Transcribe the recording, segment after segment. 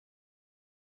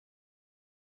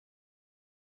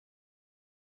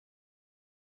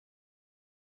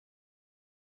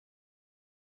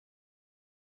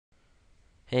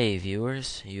Hey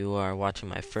viewers, you are watching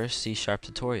my first C#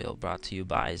 tutorial brought to you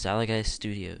by Zalagai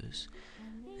Studios.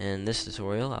 In this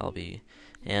tutorial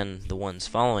and the ones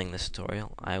following this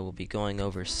tutorial, I will be going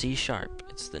over C#.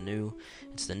 It's the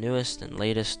newest and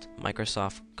latest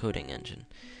Microsoft coding engine.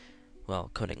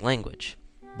 Well, coding language,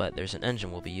 but there's an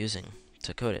engine we'll be using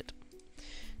to code it.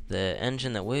 The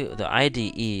engine the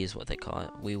IDE is what they call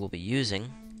it, we will be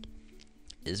using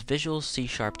is Visual C#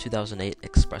 2008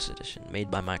 Express Edition, made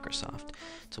by Microsoft.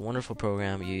 It's a wonderful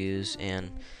program you use,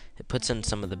 and it puts in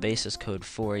some of the basis code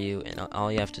for you, and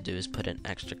all you have to do is put in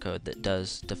extra code that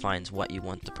defines what you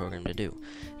want the program to do.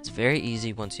 It's very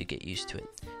easy once you get used to it.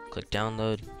 Click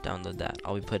download that.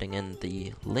 I'll be putting in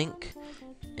the link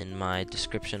in my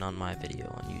description on my video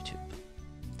on YouTube.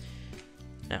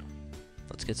 Now,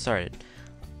 let's get started.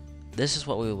 This is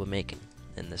what we will be making.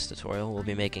 In this tutorial, we'll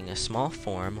be making a small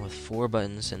form with 4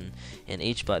 buttons, and in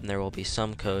each button there will be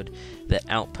some code that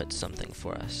outputs something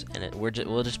for us. And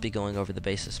we'll just be going over the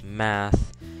basis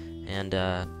math and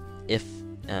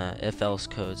if-else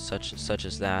codes such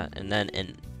as that. And then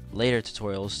in later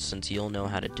tutorials, since you'll know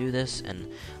how to do this,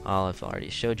 and I've already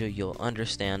showed you, you'll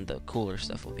understand the cooler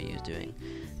stuff we'll be doing.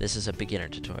 This is a beginner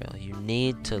tutorial. You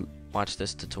need to watch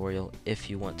this tutorial if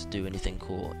you want to do anything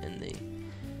cool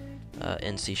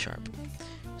in C#.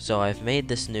 So I've made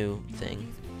this new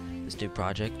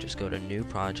project. Just go to New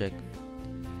Project.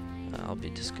 I'll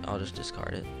just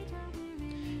discard it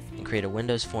and create a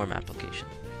Windows form application.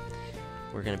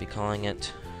 We're going to be calling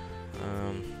it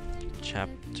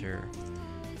Chapter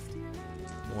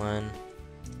 1,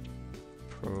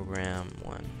 Program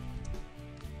 1.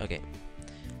 Okay.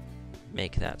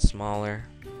 Make that smaller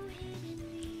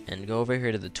and go over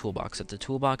here to the toolbox. If the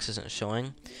toolbox isn't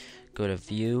showing, go to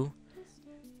View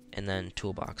and then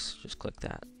Toolbox. Just click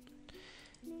that.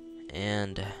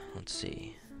 And let's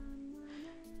see.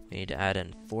 We need to add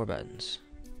in 4 buttons.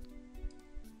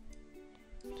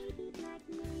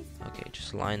 Okay,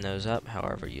 just line those up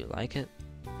however you like it.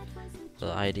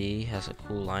 The IDE has a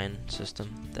cool line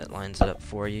system that lines it up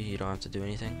for you. You don't have to do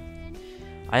anything.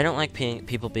 I don't like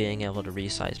people being able to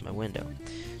resize my window,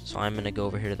 so I'm going to go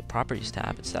over here to the Properties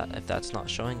tab. If that's not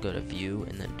showing, go to View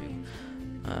and then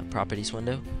do Properties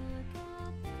window.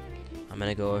 I'm going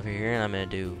to go over here and I'm going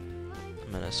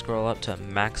to scroll up to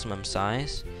maximum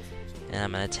size, and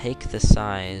I'm going to take the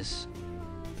size,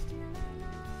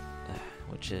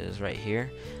 which is right here.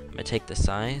 I'm going to take the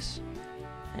size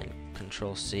and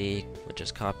Control C, which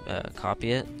is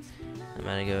copy it. I'm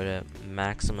going to go to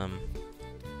maximum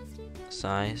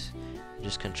size, and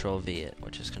just Control V it,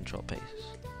 which is Control paste.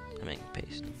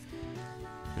 Paste.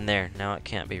 And there, now it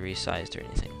can't be resized or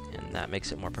anything, and that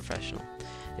makes it more professional.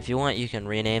 If you want, you can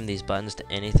rename these buttons to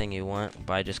anything you want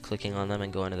by just clicking on them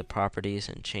and going to the properties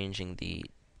and changing the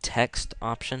text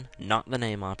option, not the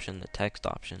name option, the text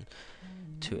option,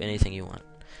 to anything you want.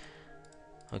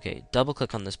 Okay, double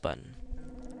click on this button,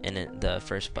 and the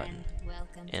first button,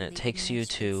 and it takes you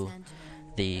to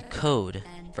the code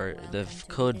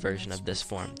version of this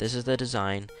form. This is the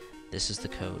design, this is the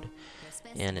code,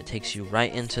 and it takes you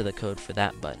right into the code for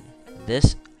that button.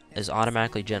 This is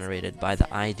automatically generated by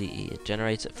the IDE. It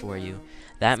generates it for you.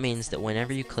 That means that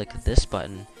whenever you click this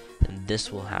button, then this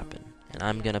will happen. And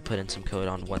I'm going to put in some code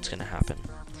on what's going to happen.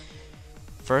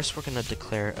 First, we're going to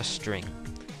declare a string.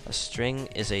 A string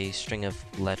is a string of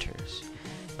letters.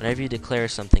 Whenever you declare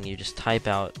something, you just type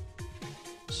out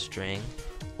string,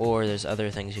 or there's other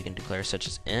things you can declare, such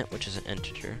as int, which is an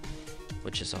integer,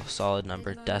 which is a solid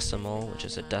number, decimal, which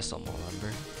is a decimal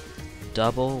number,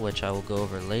 double, which I will go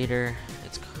over later.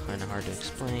 It's kind of hard to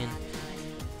explain,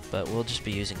 but we'll just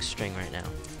be using string right now.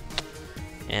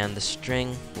 And the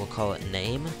string, we'll call it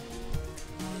name.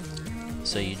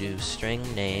 So you do string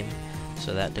name,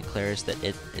 so that declares that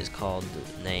it is called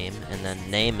name, and then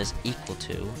name is equal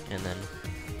to, and then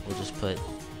we'll just put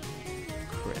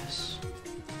Chris.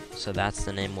 So that's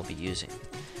the name we'll be using.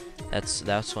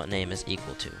 That's what name is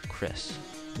equal to, Chris.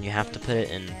 And you have to put it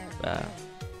in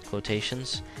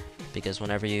quotations, because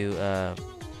whenever you're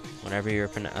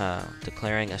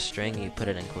declaring a string, you put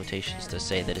it in quotations to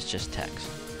say that it's just text.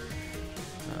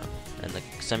 And the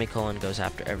semicolon goes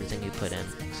after everything you put in,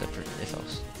 except for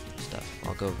if-else stuff.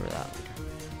 I'll go over that later.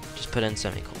 Just put in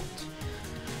semicolons.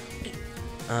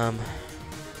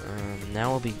 Now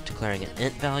we'll be declaring an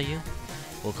int value.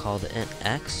 We'll call the int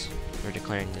x. We're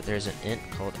declaring that there's an int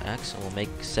called x, and we'll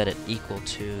set it equal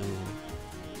to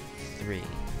 3.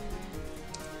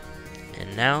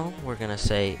 And now we're going to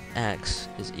say x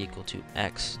is equal to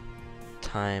x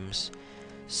times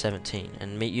 17.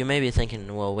 And you may be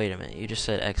thinking, well, wait a minute, you just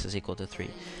said x is equal to 3.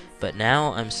 But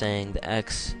now I'm saying the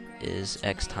x is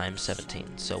x times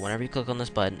 17. So whenever you click on this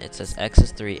button, it says x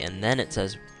is 3, and then it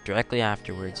says directly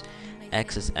afterwards,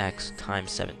 x is x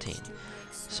times 17.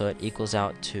 So it equals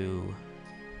out to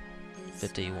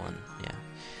 51, yeah.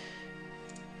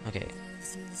 Okay,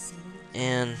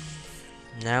 and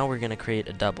now we're going to create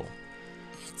a double.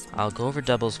 I'll go over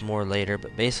doubles more later,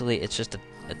 but basically it's just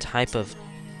a type of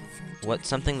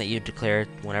something that you declare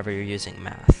whenever you're using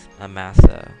a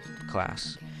math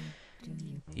class.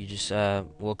 You just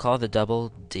we'll call the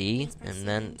double D, and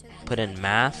then put in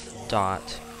math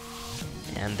dot,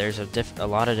 and there's a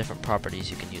lot of different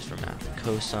properties you can use for math.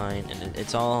 Cosine, and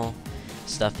it's all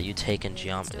stuff that you take in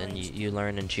geometry, and you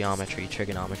learn in geometry,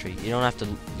 trigonometry. You don't have to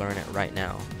learn it right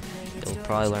now. You'll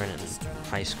probably learn it in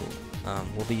high school.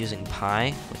 We'll be using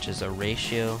pi, which is a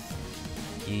ratio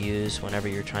you use whenever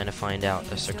you're trying to find out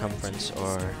a circumference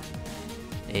or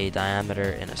a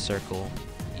diameter in a circle.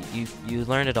 You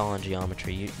learned it all in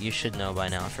geometry. You should know by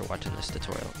now if you're watching this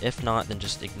tutorial. If not, then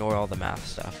just ignore all the math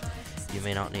stuff. You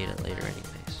may not need it later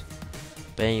anyways.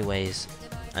 But anyways,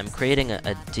 I'm creating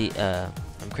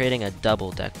I'm creating a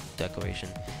double declaration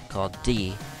called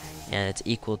D, and it's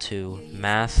equal to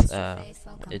math.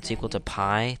 It's equal to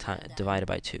pi divided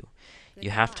by 2. You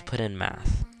have to put in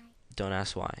math. Don't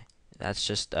ask why. That's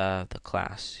just the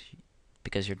class,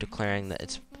 because you're declaring that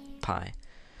it's pi.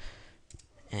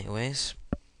 Anyways,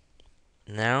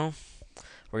 now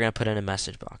we're gonna put in a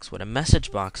message box. What a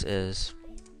message box is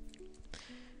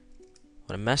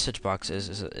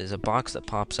a box that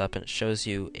pops up and it shows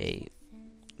you a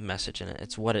message in it.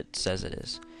 It's what it says it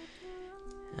is.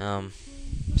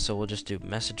 So we'll just do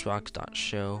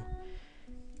messagebox.show,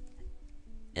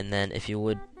 and then if you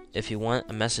want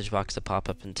a message box to pop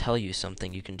up and tell you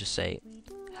something, you can just say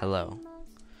hello,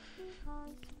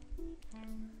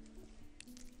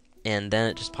 and then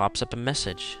it just pops up a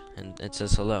message and it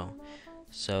says hello.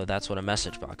 So that's what a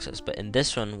message box is. But in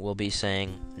this one, we'll be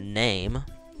saying name,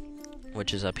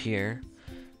 which is up here,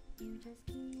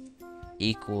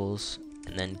 equals,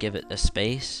 and then give it a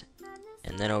space,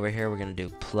 and then over here we're gonna do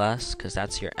plus, because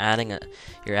that's you're adding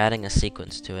a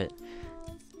sequence to it,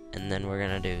 and then we're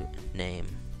gonna do name,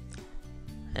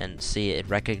 and see, it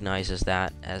recognizes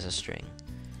that as a string.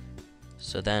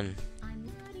 So then,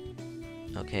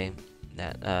 okay,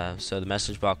 that so the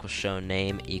message box will show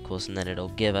name equals, and then it'll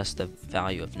give us the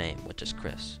value of name, which is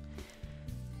Chris.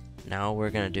 Now we're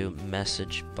gonna do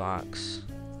message box,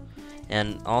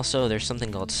 and also there's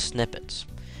something called snippets,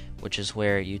 which is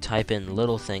where you type in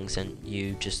little things and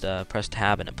you just press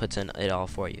tab and it puts in it all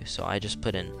for you. So I just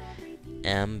put in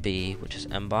MB, which is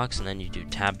mbox, and then you do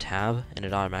tab and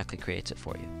it automatically creates it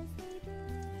for you.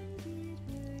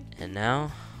 And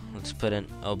now let's put in,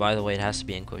 oh, by the way, it has to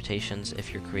be in quotations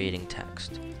if you're creating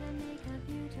text.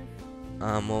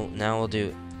 Well, now we'll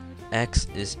do x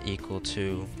is equal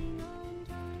to,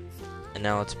 and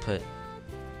now let's put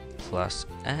plus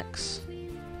x,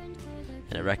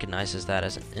 and it recognizes that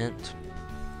as an int.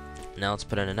 Now let's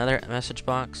put in another message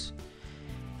box,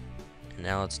 and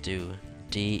now let's do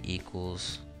d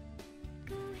equals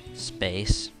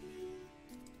space,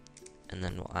 and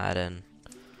then we'll add in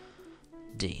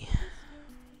d.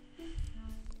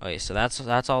 Okay, so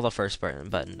that's all the first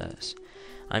button does.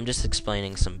 I'm just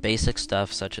explaining some basic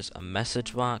stuff such as a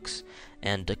message box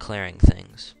and declaring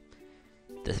things.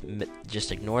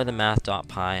 Just ignore the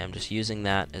math.py. I'm just using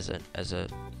that as a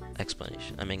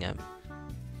explanation. I mean,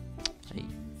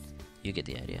 you get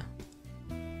the idea.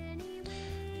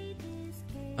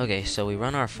 Okay, so we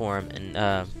run our form, and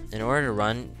in order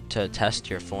to test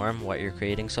your form, what you're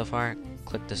creating so far,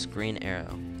 click this green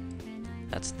arrow.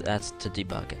 That's to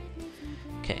debug it.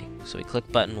 Okay, so we click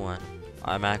button 1.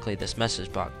 Automatically, this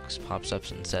message box pops up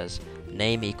and says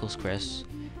name equals Chris.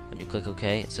 When you click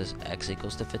OK, it says x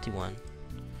equals to 51,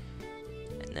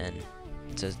 and then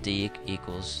it says d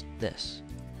equals this.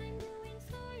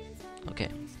 Okay.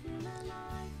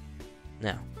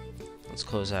 Now, let's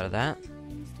close out of that.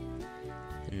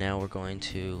 And now we're going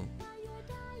to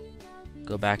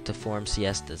go back to Form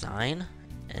CS Design,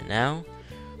 and now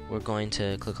we're going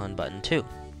to click on button 2.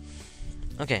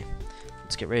 Okay,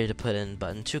 let's get ready to put in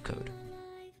button 2 code.